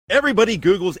Everybody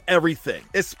Googles everything,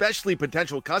 especially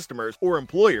potential customers or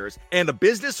employers, and a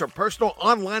business or personal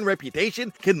online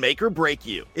reputation can make or break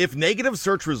you. If negative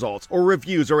search results or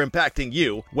reviews are impacting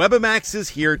you, Webamax is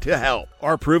here to help.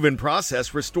 Our proven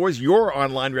process restores your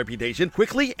online reputation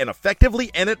quickly and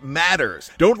effectively, and it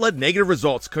matters. Don't let negative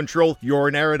results control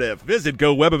your narrative. Visit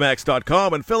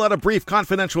GoWebamax.com and fill out a brief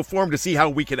confidential form to see how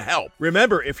we can help.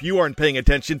 Remember, if you aren't paying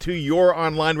attention to your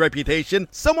online reputation,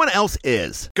 someone else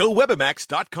is.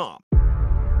 GoWebamax.com.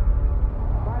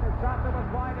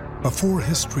 Before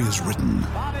history is written,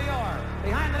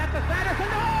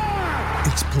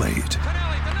 it's played.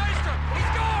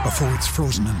 Before it's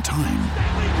frozen in time,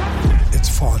 it's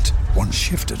fought one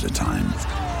shift at a time.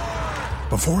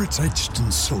 Before it's etched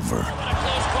in silver,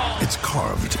 it's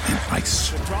carved in ice.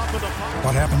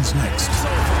 What happens next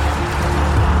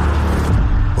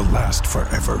will last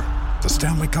forever. The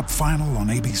Stanley Cup Final on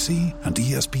ABC and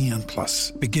ESPN Plus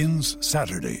begins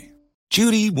Saturday.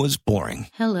 Judy was boring.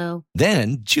 Hello.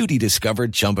 Then Judy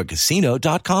discovered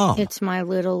ChumbaCasino.com. It's my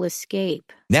little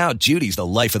escape. Now Judy's the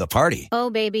life of the party. Oh,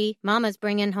 baby, mama's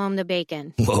bringing home the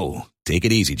bacon. Whoa, take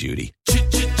it easy, Judy.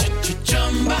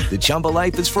 The Chumba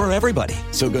life is for everybody.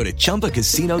 So go to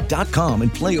ChumbaCasino.com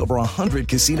and play over 100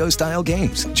 casino-style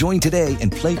games. Join today and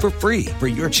play for free for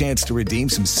your chance to redeem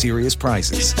some serious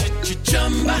prizes.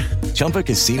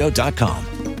 ChumbaCasino.com.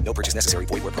 No purchase necessary.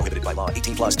 Void where prohibited by law.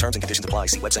 18 plus terms and conditions apply.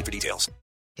 See website for details.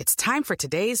 It's time for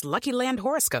today's Lucky Land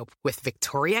horoscope with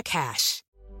Victoria Cash.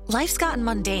 Life's gotten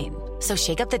mundane, so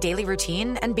shake up the daily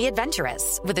routine and be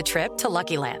adventurous with a trip to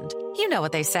Lucky Land. You know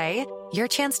what they say. Your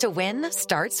chance to win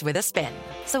starts with a spin.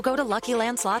 So go to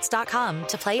LuckyLandSlots.com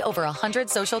to play over 100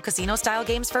 social casino-style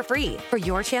games for free for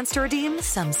your chance to redeem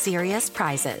some serious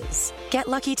prizes. Get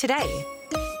lucky today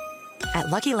at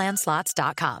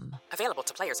LuckyLandSlots.com. Available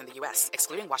to players in the U.S.,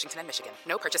 excluding Washington and Michigan.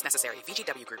 No purchase necessary.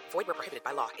 VGW Group. Void where prohibited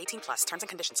by law. 18 plus. Terms and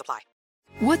conditions apply.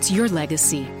 What's your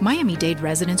legacy? Miami-Dade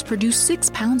residents produce 6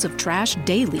 pounds of trash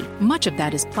daily. Much of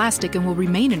that is plastic and will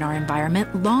remain in our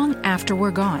environment long after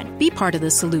we're gone. Be part of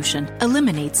the solution.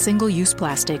 Eliminate single-use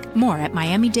plastic. More at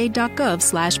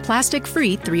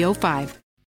miamidade.gov/plasticfree305.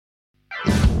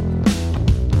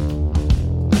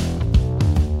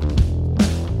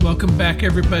 Welcome back,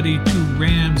 everybody, to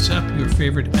Rams Up, your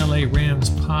favorite LA Rams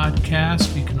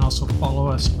podcast. You can also follow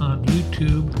us on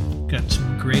YouTube. Got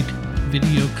some great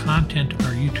video content.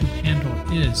 Our YouTube handle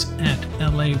is at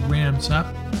LA Rams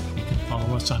Up. You can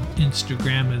follow us on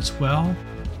Instagram as well.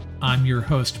 I'm your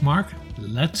host, Mark.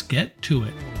 Let's get to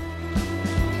it.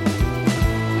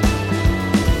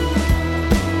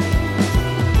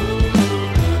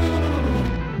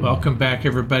 Welcome back,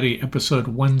 everybody. Episode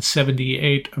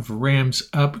 178 of Rams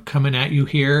Up coming at you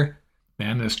here.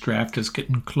 Man, this draft is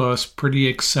getting close. Pretty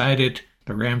excited.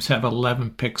 The Rams have 11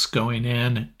 picks going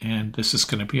in, and this is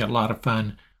going to be a lot of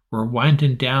fun. We're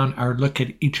winding down our look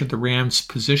at each of the Rams'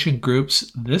 position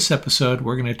groups. This episode,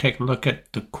 we're going to take a look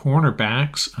at the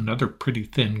cornerbacks, another pretty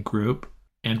thin group,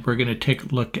 and we're going to take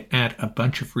a look at a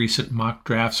bunch of recent mock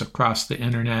drafts across the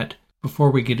internet.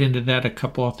 Before we get into that, a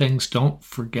couple of things. Don't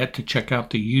forget to check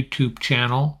out the YouTube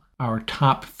channel. Our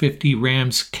top 50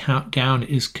 Rams countdown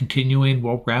is continuing.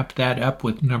 We'll wrap that up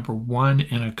with number 1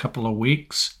 in a couple of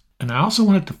weeks. And I also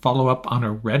wanted to follow up on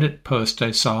a Reddit post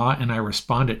I saw and I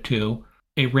responded to.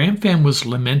 A Ram fan was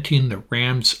lamenting the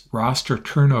Rams roster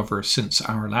turnover since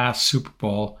our last Super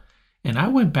Bowl, and I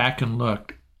went back and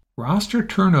looked. Roster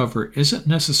turnover isn't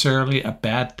necessarily a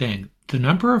bad thing. The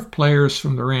number of players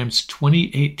from the Rams'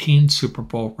 2018 Super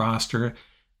Bowl roster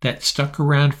that stuck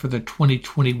around for the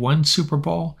 2021 Super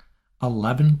Bowl,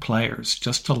 11 players,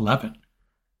 just 11.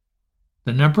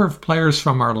 The number of players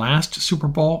from our last Super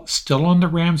Bowl still on the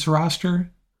Rams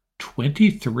roster,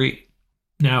 23.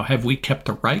 Now, have we kept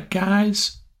the right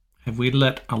guys? Have we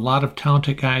let a lot of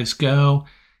talented guys go?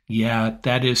 Yeah,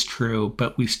 that is true,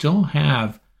 but we still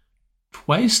have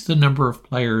twice the number of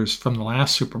players from the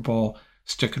last Super Bowl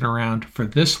sticking around for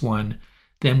this one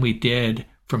than we did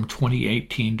from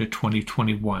 2018 to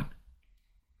 2021.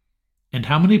 And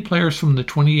how many players from the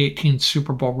 2018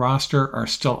 Super Bowl roster are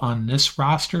still on this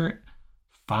roster?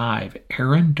 5.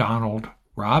 Aaron Donald,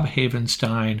 Rob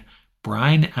Havenstein,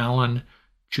 Brian Allen,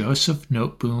 Joseph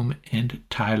Noteboom, and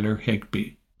Tyler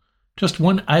Higbee. Just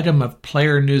one item of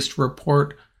player news to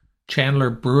report. Chandler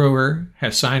Brewer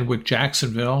has signed with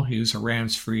Jacksonville. He was a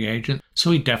Rams free agent,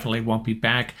 so he definitely won't be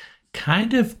back.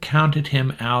 Kind of counted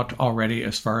him out already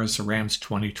as far as the Rams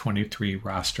 2023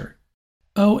 roster.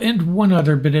 Oh, and one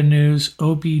other bit of news.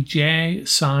 OBJ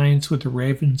signs with the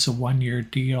Ravens a 1-year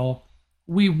deal.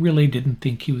 We really didn't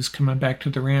think he was coming back to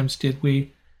the Rams, did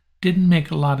we? Didn't make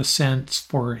a lot of sense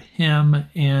for him,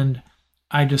 and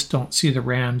I just don't see the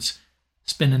Rams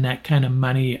spending that kind of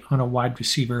money on a wide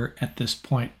receiver at this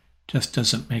point. Just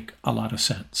doesn't make a lot of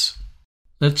sense.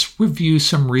 Let's review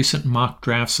some recent mock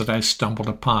drafts that I stumbled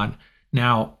upon.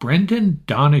 Now, Brendan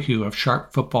Donahue of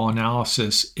Sharp Football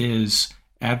Analysis is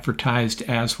advertised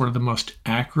as one of the most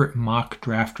accurate mock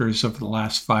drafters of the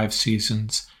last 5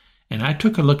 seasons. And I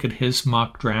took a look at his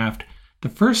mock draft. The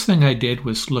first thing I did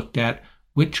was looked at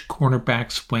which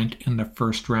cornerbacks went in the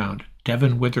first round.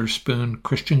 Devin Witherspoon,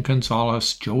 Christian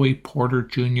Gonzalez, Joey Porter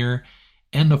Jr.,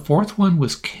 and the fourth one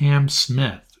was Cam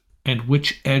Smith. And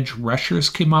which edge rushers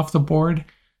came off the board?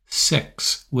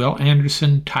 6. Will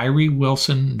Anderson, Tyree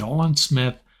Wilson, Nolan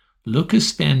Smith,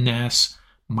 Lucas Van Ness,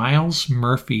 Miles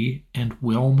Murphy, and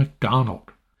Will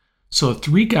McDonald. So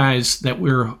 3 guys that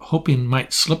we're hoping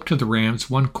might slip to the Rams,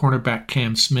 1 cornerback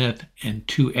Cam Smith and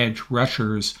 2 edge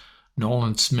rushers,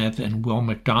 Nolan Smith and Will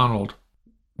McDonald,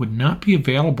 would not be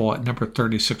available at number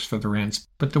 36 for the Rams.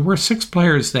 But there were 6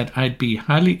 players that I'd be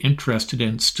highly interested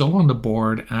in still on the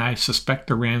board, and I suspect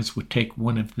the Rams would take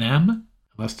one of them,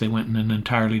 unless they went in an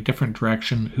entirely different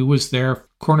direction. Who was there?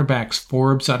 Cornerbacks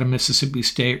Forbes out of Mississippi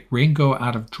State, Ringo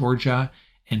out of Georgia,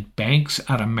 and Banks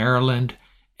out of Maryland,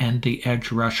 and the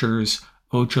edge rushers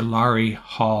Ojulari,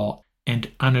 Hall,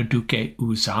 and Anaduke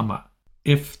Uzama.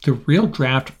 If the real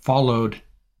draft followed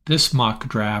this mock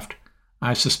draft,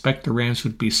 I suspect the Rams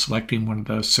would be selecting one of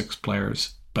those 6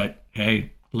 players. But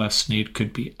hey, Les Snead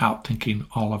could be outthinking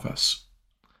all of us.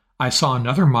 I saw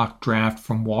another mock draft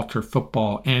from Walter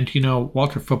Football, and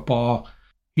Walter Football,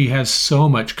 he has so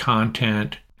much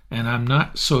content, and I'm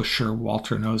not so sure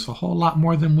Walter knows a whole lot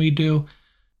more than we do.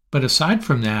 But aside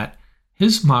from that,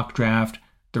 his mock draft,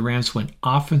 the Rams went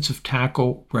offensive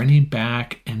tackle, running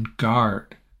back, and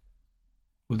guard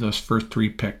with those first 3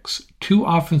 picks. 2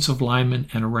 offensive linemen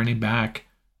and a running back,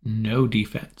 no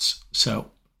defense.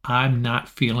 So I'm not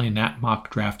feeling that mock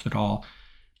draft at all.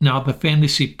 Now, the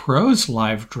Fantasy Pros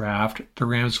live draft, the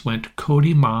Rams went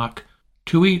Cody Mock,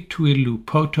 Tui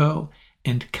Tuilupoto,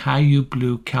 and Caillou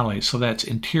Blue Kelly. So that's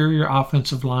interior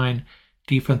offensive line,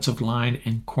 defensive line,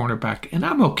 and cornerback. And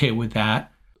I'm okay with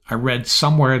that. I read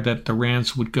somewhere that the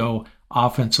Rams would go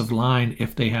offensive line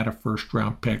if they had a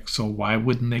first-round pick. So why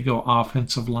wouldn't they go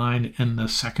offensive line in the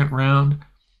second round?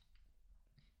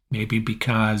 Maybe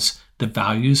because the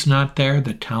value's not there,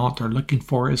 the talent they're looking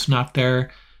for is not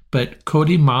there. But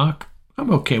Cody Mock, I'm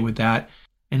okay with that.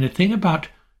 And the thing about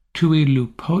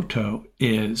Tuilupoto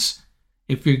is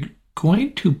if you're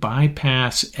going to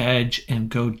bypass edge and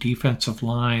go defensive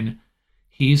line,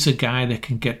 he's a guy that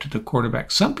can get to the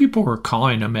quarterback. Some people were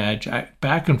calling him edge.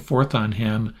 Back and forth on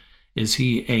him. Is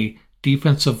he a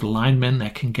defensive lineman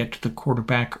that can get to the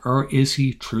quarterback, or is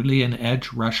he truly an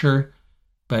edge rusher?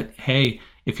 But hey,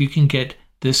 if you can get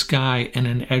this guy and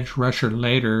an edge rusher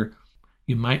later,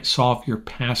 you might solve your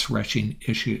pass rushing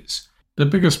issues. The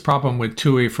biggest problem with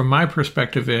Tui, from my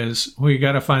perspective, is you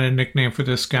got to find a nickname for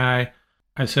this guy.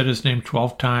 I said his name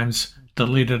 12 times,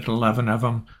 deleted 11 of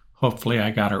them. Hopefully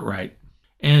I got it right.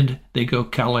 And they go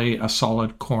Kelly, a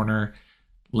solid corner,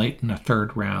 late in the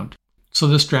 3rd round. So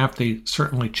this draft, they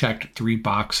certainly checked 3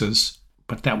 boxes,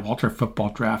 but that Walter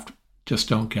Football draft, just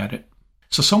don't get it.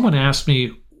 So someone asked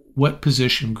me, what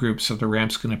position groups are the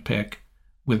Rams going to pick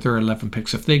with their 11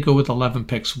 picks? If they go with 11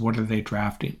 picks, what are they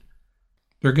drafting?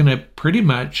 They're going to pretty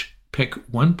much pick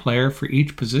 1 player for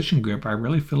each position group. I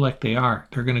really feel like they are.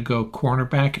 They're going to go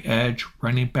cornerback, edge,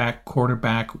 running back,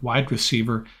 quarterback, wide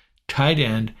receiver, tight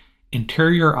end,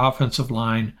 interior offensive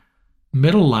line,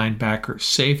 middle linebacker,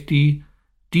 safety,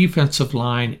 defensive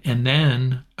line, and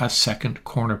then a second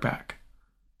cornerback.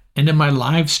 And in my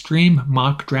live stream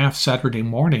mock draft Saturday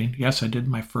morning, yes, I did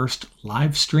my first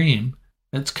live stream.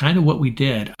 That's kind of what we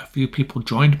did. A few people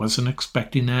joined. Wasn't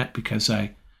expecting that because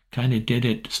I kind of did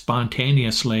it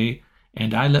spontaneously.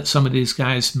 And I let some of these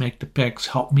guys make the picks,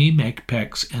 help me make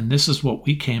picks. And this is what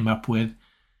we came up with.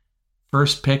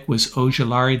 First pick was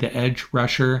Ojulari, the edge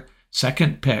rusher.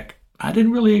 Second pick, I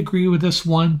didn't really agree with this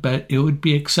one, but it would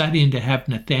be exciting to have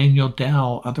Nathaniel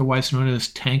Dell, otherwise known as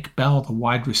Tank Bell, the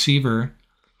wide receiver.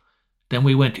 Then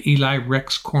we went Eli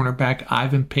Ricks, cornerback,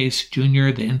 Ivan Pace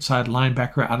Jr., the inside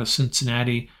linebacker out of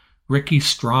Cincinnati, Ricky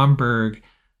Stromberg,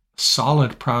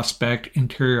 solid prospect,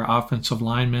 interior offensive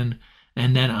lineman.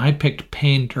 And then I picked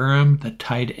Payne Durham, the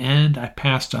tight end. I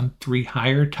passed on 3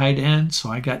 higher tight ends, so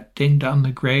I got dinged on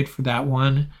the grade for that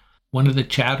one. One of the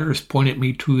chatters pointed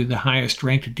me to the highest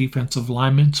ranked defensive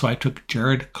lineman, so I took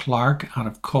Jared Clark out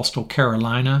of Coastal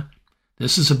Carolina.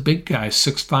 This is a big guy,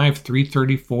 6'5",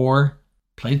 334.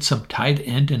 Played some tight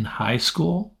end in high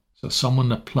school, so someone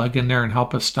to plug in there and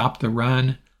help us stop the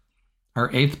run. Our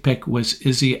 8th pick was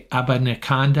Izzy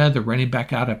Abanikanda, the running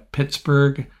back out of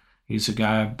Pittsburgh. He's a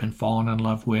guy I've been falling in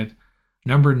love with.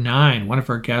 Number 9, one of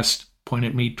our guests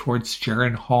pointed me towards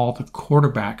Jaron Hall, the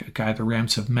quarterback, a guy the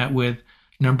Rams have met with.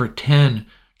 Number 10,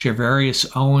 Javarius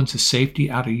Owens, a safety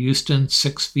out of Houston,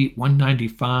 6 feet,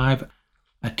 195,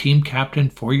 a team captain,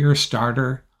 4-year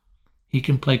starter. He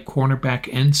can play cornerback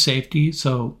and safety,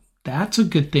 so that's a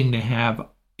good thing to have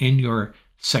in your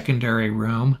secondary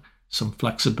room. Some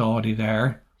flexibility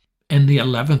there. And the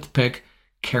 11th pick,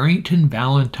 Carrington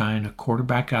Valentine, a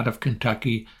quarterback out of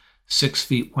Kentucky, 6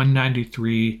 feet,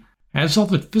 193, has all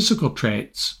the physical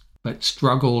traits, but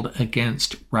struggled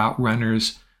against route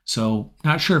runners. So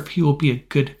not sure if he will be a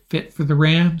good fit for the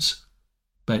Rams,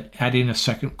 but adding a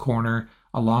second corner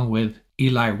along with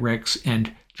Eli Ricks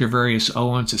and Javarius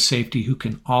Owens, a safety who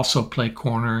can also play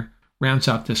corner, rounds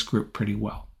out this group pretty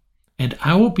well. And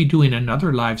I will be doing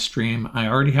another live stream. I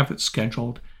already have it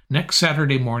scheduled next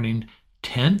Saturday morning,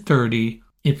 10:30.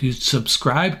 If you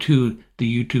subscribe to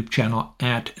the YouTube channel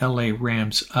at LA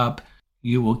Rams Up,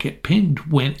 you will get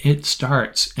pinged when it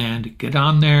starts. And get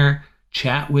on there,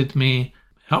 chat with me,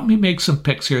 help me make some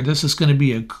picks here. This is going to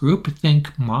be a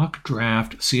groupthink mock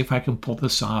draft. See if I can pull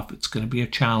this off. It's going to be a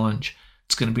challenge.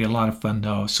 It's going to be a lot of fun,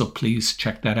 though. So please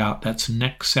check that out. That's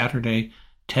next Saturday,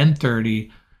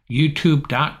 10:30.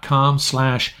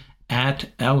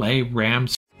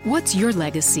 youtube.com/@LARams. What's your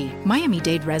legacy?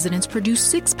 Miami-Dade residents produce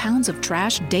 6 pounds of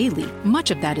trash daily.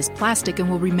 Much of that is plastic and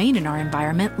will remain in our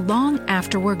environment long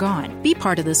after we're gone. Be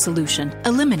part of the solution.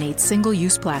 Eliminate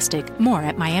single-use plastic. More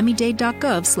at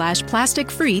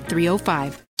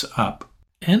miamidade.gov/plasticfree305. Up.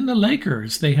 And the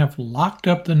Lakers, they have locked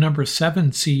up the number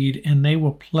 7 seed, and they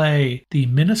will play the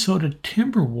Minnesota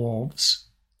Timberwolves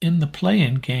in the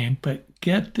play-in game. But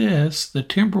get this, the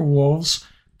Timberwolves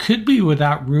could be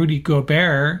without Rudy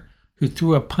Gobert, who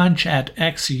threw a punch at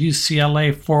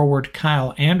ex-UCLA forward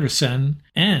Kyle Anderson.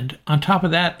 And on top of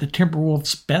that, the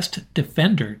Timberwolves' best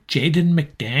defender, Jaden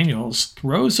McDaniels,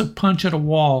 throws a punch at a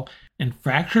wall and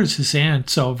fractures his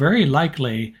hand. So very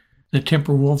likely the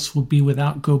Timberwolves will be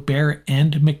without Gobert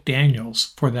and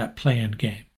McDaniels for that play-in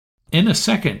game. In a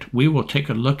second, we will take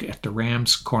a look at the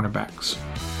Rams cornerbacks.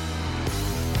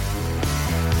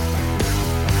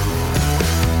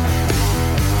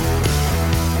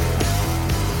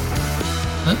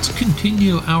 Let's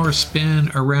continue our spin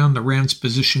around the Rams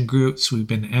position groups. We've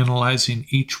been analyzing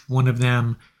each one of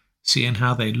them, seeing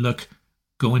how they look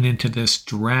going into this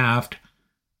draft.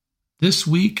 This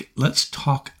week, let's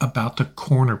talk about the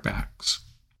cornerbacks.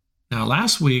 Now,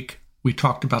 last week, we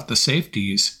talked about the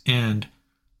safeties, and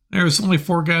there's only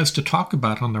 4 guys to talk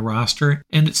about on the roster,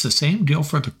 and it's the same deal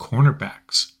for the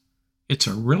cornerbacks. It's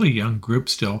a really young group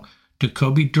still.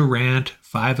 Jacoby Durant,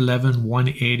 5'11",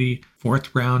 180,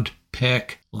 4th round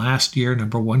pick last year,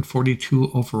 number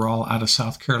 142 overall out of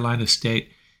South Carolina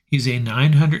State. He's a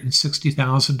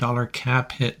 $960,000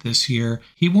 cap hit this year.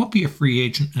 He won't be a free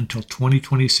agent until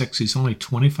 2026. He's only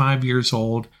 25 years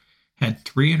old, had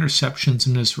 3 interceptions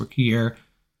in his rookie year.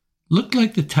 Looked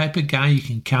like the type of guy you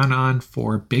can count on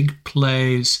for big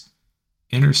plays,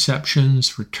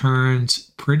 interceptions,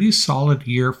 returns. Pretty solid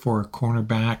year for a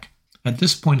cornerback. At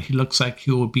this point, he looks like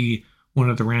he will be one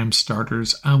of the Rams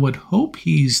starters. I would hope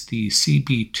he's the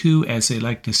CB2, as they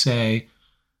like to say.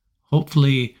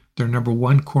 Hopefully their number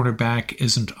 1 cornerback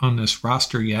isn't on this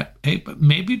roster yet. Hey, but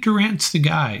maybe Durant's the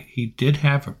guy. He did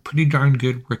have a pretty darn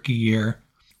good rookie year.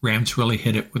 Rams really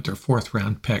hit it with their 4th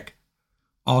round pick.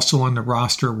 Also on the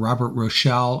roster, Robert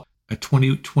Rochelle, a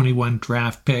 2021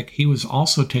 draft pick. He was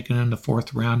also taken in the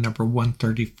 4th round, number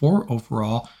 134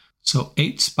 overall. So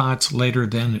 8 spots later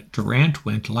than Durant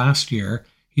went last year.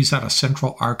 He's out of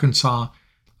Central Arkansas.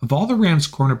 Of all the Rams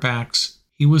cornerbacks,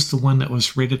 he was the one that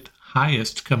was rated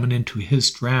highest coming into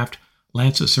his draft.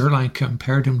 Lance Zierlein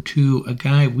compared him to a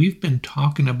guy we've been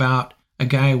talking about, a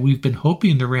guy we've been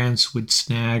hoping the Rams would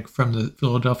snag from the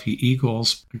Philadelphia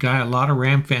Eagles, a guy a lot of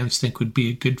Ram fans think would be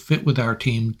a good fit with our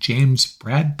team, James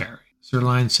Bradbury.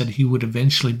 Zierlein said he would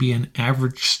eventually be an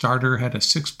average starter, had a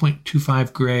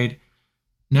 6.25 grade.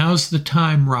 Now's the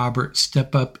time, Robert,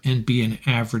 step up and be an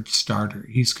average starter.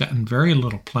 He's gotten very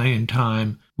little playing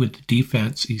time with the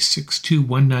defense. He's 6'2",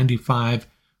 195,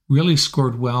 really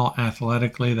scored well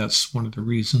athletically. That's one of the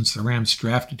reasons the Rams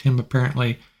drafted him,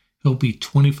 apparently. He'll be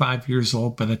 25 years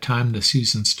old by the time the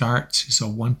season starts. He's a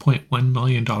 $1.1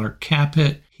 million cap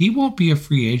hit. He won't be a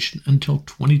free agent until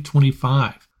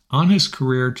 2025. On his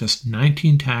career, just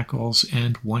 19 tackles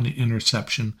and 1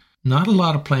 interception. Not a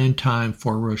lot of playing time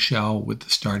for Rochelle with the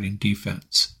starting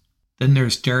defense. Then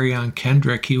there's Darion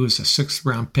Kendrick. He was a 6th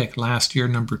round pick last year,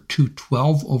 number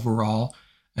 212 overall,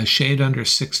 a shade under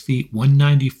 6 feet,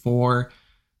 194,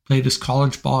 played his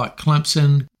college ball at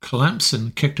Clemson.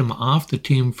 Clemson kicked him off the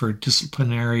team for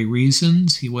disciplinary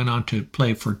reasons. He went on to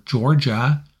play for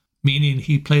Georgia, meaning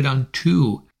he played on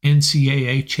 2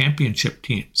 NCAA championship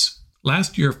teams.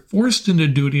 Last year, forced into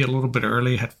duty a little bit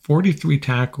early, had 43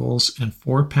 tackles and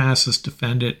 4 passes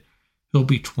defended. He'll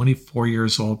be 24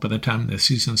 years old by the time the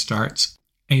season starts.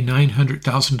 A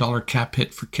 $900,000 cap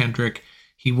hit for Kendrick.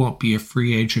 He won't be a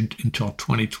free agent until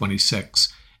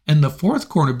 2026. And the fourth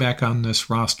cornerback on this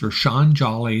roster, Sean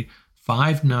Jolly,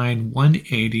 5'9",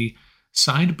 180,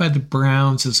 signed by the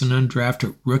Browns as an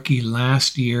undrafted rookie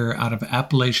last year out of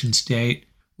Appalachian State,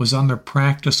 was on their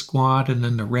practice squad, and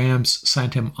then the Rams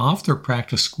signed him off their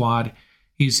practice squad.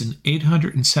 He's an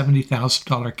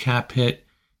 $870,000 cap hit.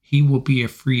 He will be a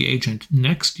free agent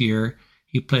next year.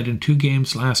 He played in 2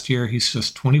 games last year. He's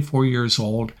just 24 years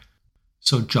old.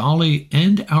 So Jolly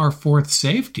and our fourth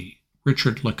safety,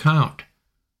 Richard LeCounte,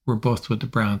 were both with the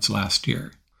Browns last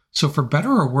year. So for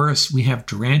better or worse, we have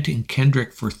Durant and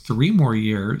Kendrick for 3 more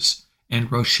years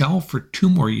and Rochelle for 2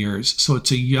 more years. So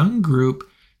it's a young group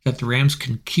that the Rams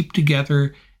can keep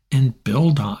together and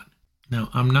build on. Now,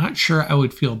 I'm not sure I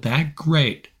would feel that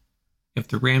great if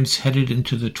the Rams headed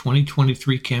into the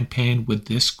 2023 campaign with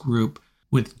this group,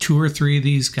 with 2 or 3 of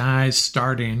these guys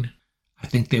starting. I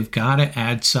think they've got to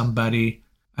add somebody.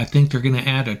 I think they're going to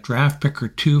add a draft pick or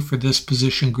 2 for this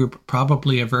position group,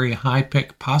 probably a very high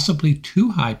pick, possibly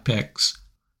 2 high picks,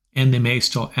 and they may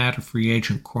still add a free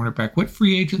agent cornerback. What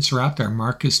free agents are out there?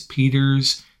 Marcus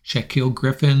Peters, Shaquille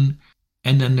Griffin,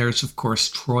 and then there's, of course,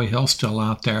 Troy Hill still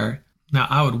out there. Now,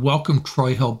 I would welcome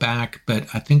Troy Hill back, but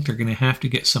I think they're going to have to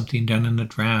get something done in the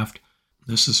draft.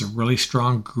 This is a really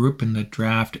strong group in the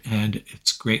draft, and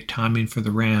it's great timing for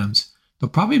the Rams.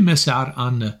 They'll probably miss out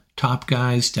on the top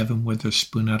guys, Devin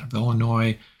Witherspoon out of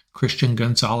Illinois, Christian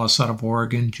Gonzalez out of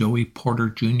Oregon, Joey Porter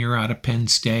Jr. out of Penn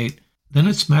State. Then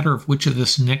it's a matter of which of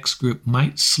this next group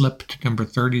might slip to number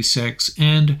 36,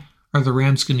 and are the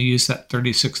Rams going to use that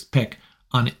 36th pick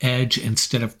on edge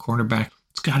instead of cornerback?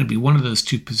 It's got to be one of those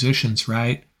 2 positions,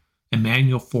 right?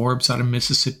 Emmanuel Forbes out of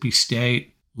Mississippi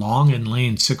State, long and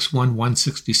lean, 6'1",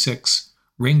 166.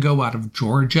 Ringo out of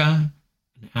Georgia,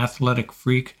 an athletic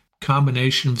freak,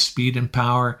 combination of speed and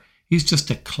power. He's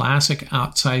just a classic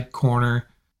outside corner.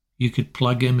 You could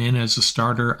plug him in as a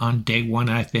starter on day 1,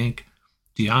 I think.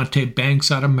 Deonte Banks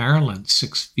out of Maryland,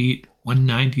 6 feet,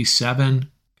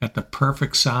 197. Got the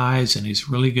perfect size, and he's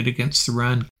really good against the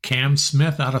run. Cam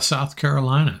Smith out of South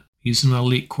Carolina. He's an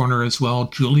elite corner as well.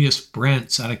 Julius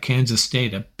Brents out of Kansas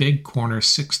State, a big corner,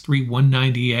 6'3",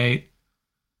 198.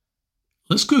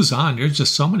 List goes on. There's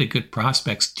just so many good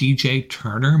prospects. DJ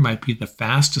Turner might be the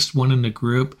fastest one in the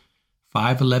group,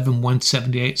 5'11",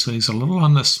 178, so he's a little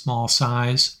on the small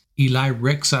size. Eli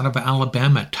Ricks out of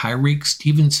Alabama. Tyreek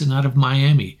Stevenson out of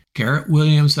Miami. Garrett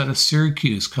Williams out of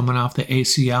Syracuse coming off the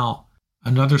ACL.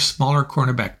 Another smaller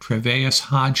cornerback, Tre'Vius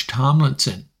Hodge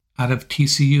Tomlinson out of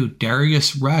TCU.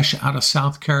 Darius Rush out of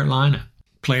South Carolina.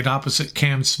 Played opposite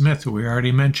Cam Smith, who we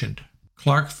already mentioned.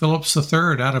 Clark Phillips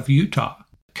III out of Utah.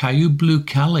 Caillou Blue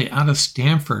Kelly out of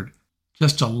Stanford.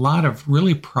 Just a lot of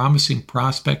really promising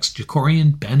prospects.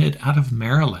 Jacorian Bennett out of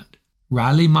Maryland.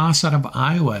 Riley Moss out of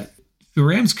Iowa. The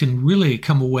Rams can really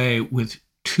come away with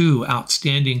 2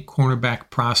 outstanding cornerback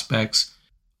prospects.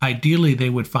 Ideally, they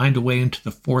would find a way into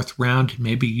the 4th round,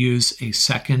 maybe use a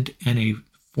 2nd and a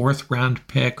 4th round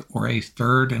pick, or a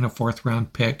 3rd and a 4th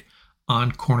round pick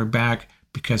on cornerback,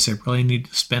 because they really need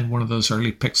to spend one of those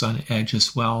early picks on edge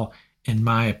as well, in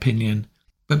my opinion.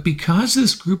 But because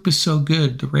this group is so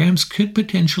good, the Rams could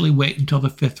potentially wait until the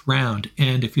 5th round.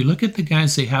 And if you look at the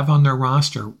guys they have on their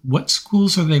roster, what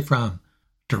schools are they from?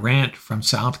 Durant from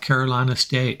South Carolina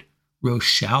State.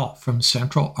 Rochelle from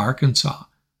Central Arkansas.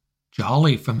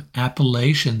 Jolly from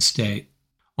Appalachian State.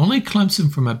 Only Clemson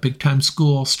from a big-time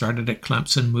school, started at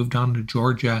Clemson, moved on to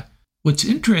Georgia. What's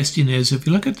interesting is if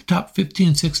you look at the top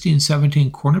 15, 16,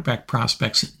 17 cornerback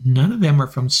prospects, none of them are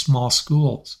from small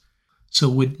schools. So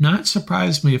it would not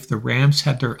surprise me if the Rams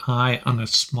had their eye on a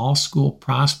small school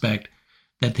prospect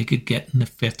that they could get in the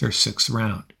 5th or 6th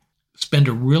round. Spend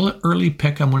a real early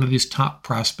pick on one of these top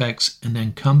prospects and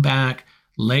then come back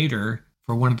later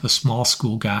for one of the small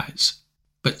school guys.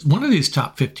 But one of these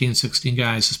top 15, 16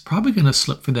 guys is probably going to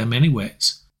slip for them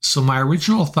anyways. So my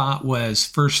original thought was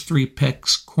first 3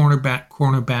 picks,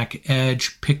 cornerback,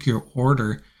 edge, pick your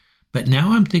order. But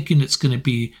now I'm thinking it's going to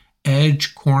be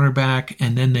edge, cornerback,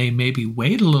 and then they maybe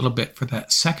wait a little bit for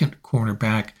that 2nd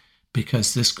cornerback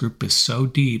because this group is so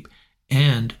deep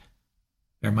and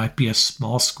there might be a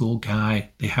small school guy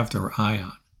they have their eye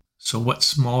on. So what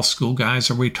small school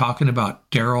guys are we talking about?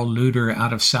 Darrell Luter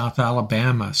out of South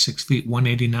Alabama, 6 feet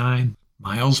 189.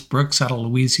 Miles Brooks out of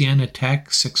Louisiana Tech,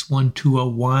 6'1",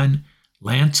 201.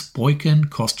 Lance Boykin,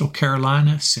 Coastal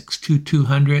Carolina, 6'2",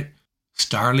 200.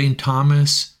 Starling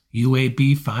Thomas,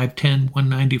 UAB, 5'10",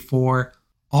 194.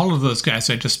 All of those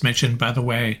guys I just mentioned, by the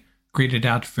way, graded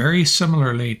out very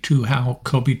similarly to how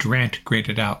Kobe Durant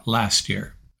graded out last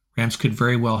year. Rams could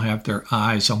very well have their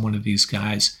eyes on one of these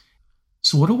guys.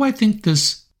 So what do I think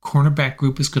this cornerback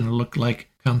group is going to look like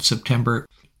come September?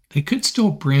 They could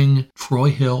still bring Troy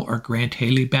Hill or Grant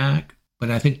Haley back, but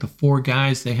I think the 4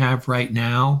 guys they have right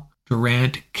now,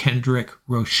 Durant, Kendrick,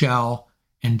 Rochelle,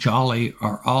 and Jolly,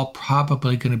 are all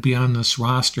probably going to be on this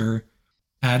roster.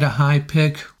 At a high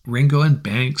pick, Ringo and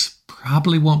Banks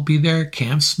probably won't be there.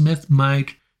 Cam Smith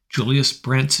might. Julius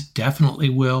Brents definitely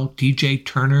will. DJ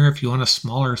Turner, if you want a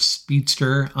smaller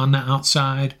speedster on the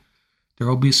outside. There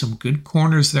will be some good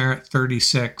corners there at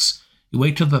 36. You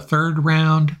wait till the 3rd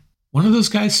round. One of those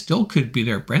guys still could be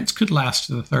there. Brents could last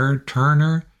to the 3rd.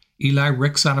 Turner, Eli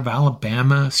Ricks out of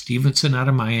Alabama, Stevenson out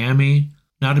of Miami.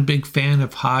 Not a big fan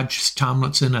of Hodge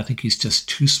Tomlinson. I think he's just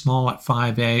too small at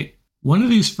 5'8". One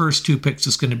of these first 2 picks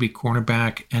is going to be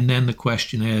cornerback, and then the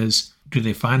question is, do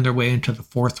they find their way into the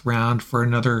 4th round for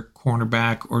another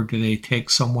cornerback, or do they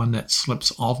take someone that slips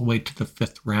all the way to the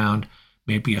 5th round,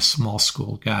 maybe a small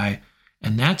school guy?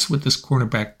 And that's what this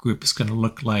cornerback group is going to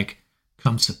look like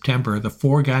come September. The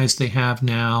 4 guys they have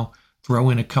now, throw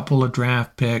in a couple of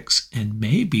draft picks, and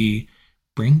maybe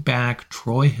bring back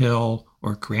Troy Hill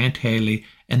or Grant Haley,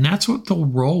 and that's what they'll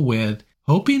roll with,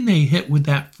 hoping they hit with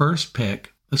that first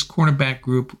pick. This cornerback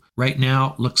group right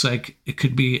now looks like it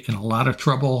could be in a lot of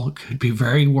trouble. It could be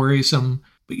very worrisome,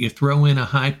 but you throw in a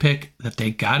high pick that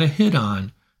they got to hit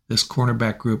on, this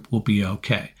cornerback group will be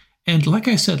okay. And like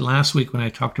I said last week when I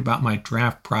talked about my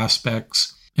draft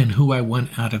prospects and who I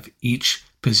want out of each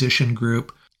position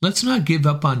group, let's not give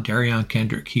up on Darion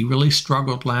Kendrick. He really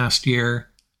struggled last year.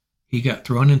 He got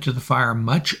thrown into the fire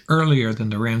much earlier than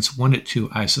the Rams wanted to,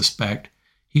 I suspect.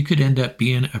 He could end up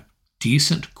being a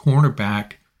decent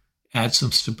cornerback, add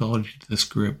some stability to this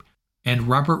group. And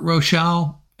Robert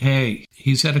Rochelle, hey,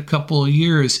 he's had a couple of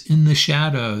years in the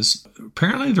shadows.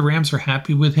 Apparently the Rams are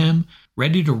happy with him,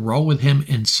 ready to roll with him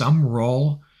in some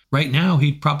role. Right now,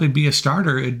 he'd probably be a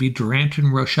starter. It'd be Durant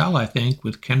and Rochelle, I think,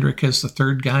 with Kendrick as the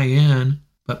 3rd guy in.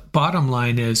 But bottom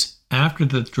line is, after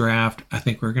the draft, I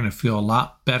think we're going to feel a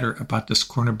lot better about this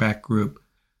cornerback group.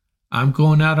 I'm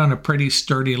going out on a pretty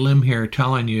sturdy limb here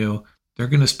telling you they're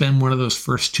going to spend one of those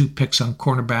first 2 picks on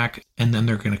cornerback, and then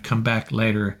they're going to come back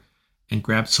later and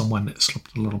grab someone that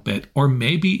slipped a little bit, or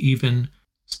maybe even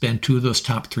spend 2 of those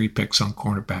top 3 picks on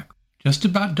cornerback. Just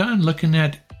about done looking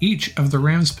at each of the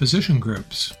Rams position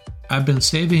groups. I've been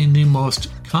saving the most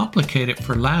complicated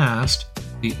for last,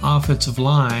 the offensive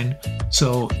line.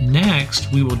 So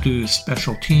next we will do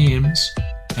special teams,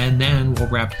 and then we'll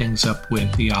wrap things up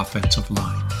with the offensive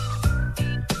line.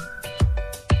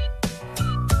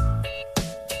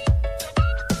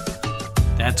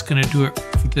 That's going to do it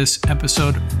for this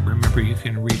episode. Remember, you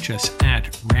can reach us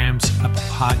at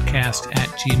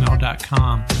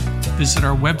ramsuppodcast@gmail.com. Visit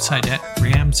our website at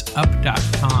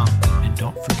ramsup.com. And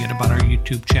don't forget about our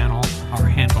YouTube channel. Our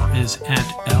handle is at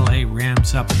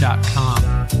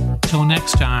laramsup.com. Till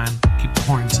next time, keep the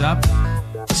horns up,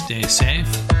 stay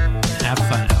safe, and have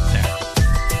fun out there.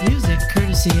 Music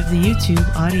courtesy of the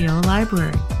YouTube audio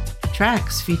library.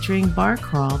 Tracks featuring Bar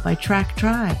Crawl by Track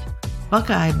Tribe,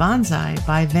 Buckeye Bonsai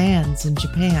by Vans in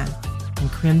Japan,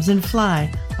 and Crimson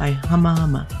Fly by Hama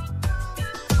Hama.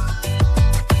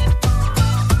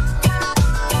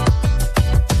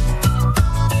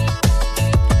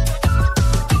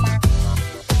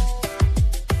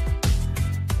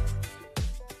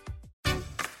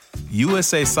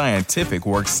 USA Scientific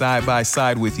works side by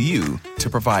side with you to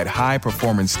provide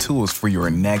high-performance tools for your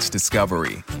next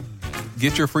discovery.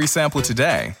 Get your free sample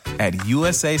today at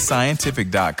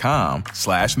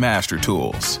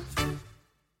usascientific.com/mastertools.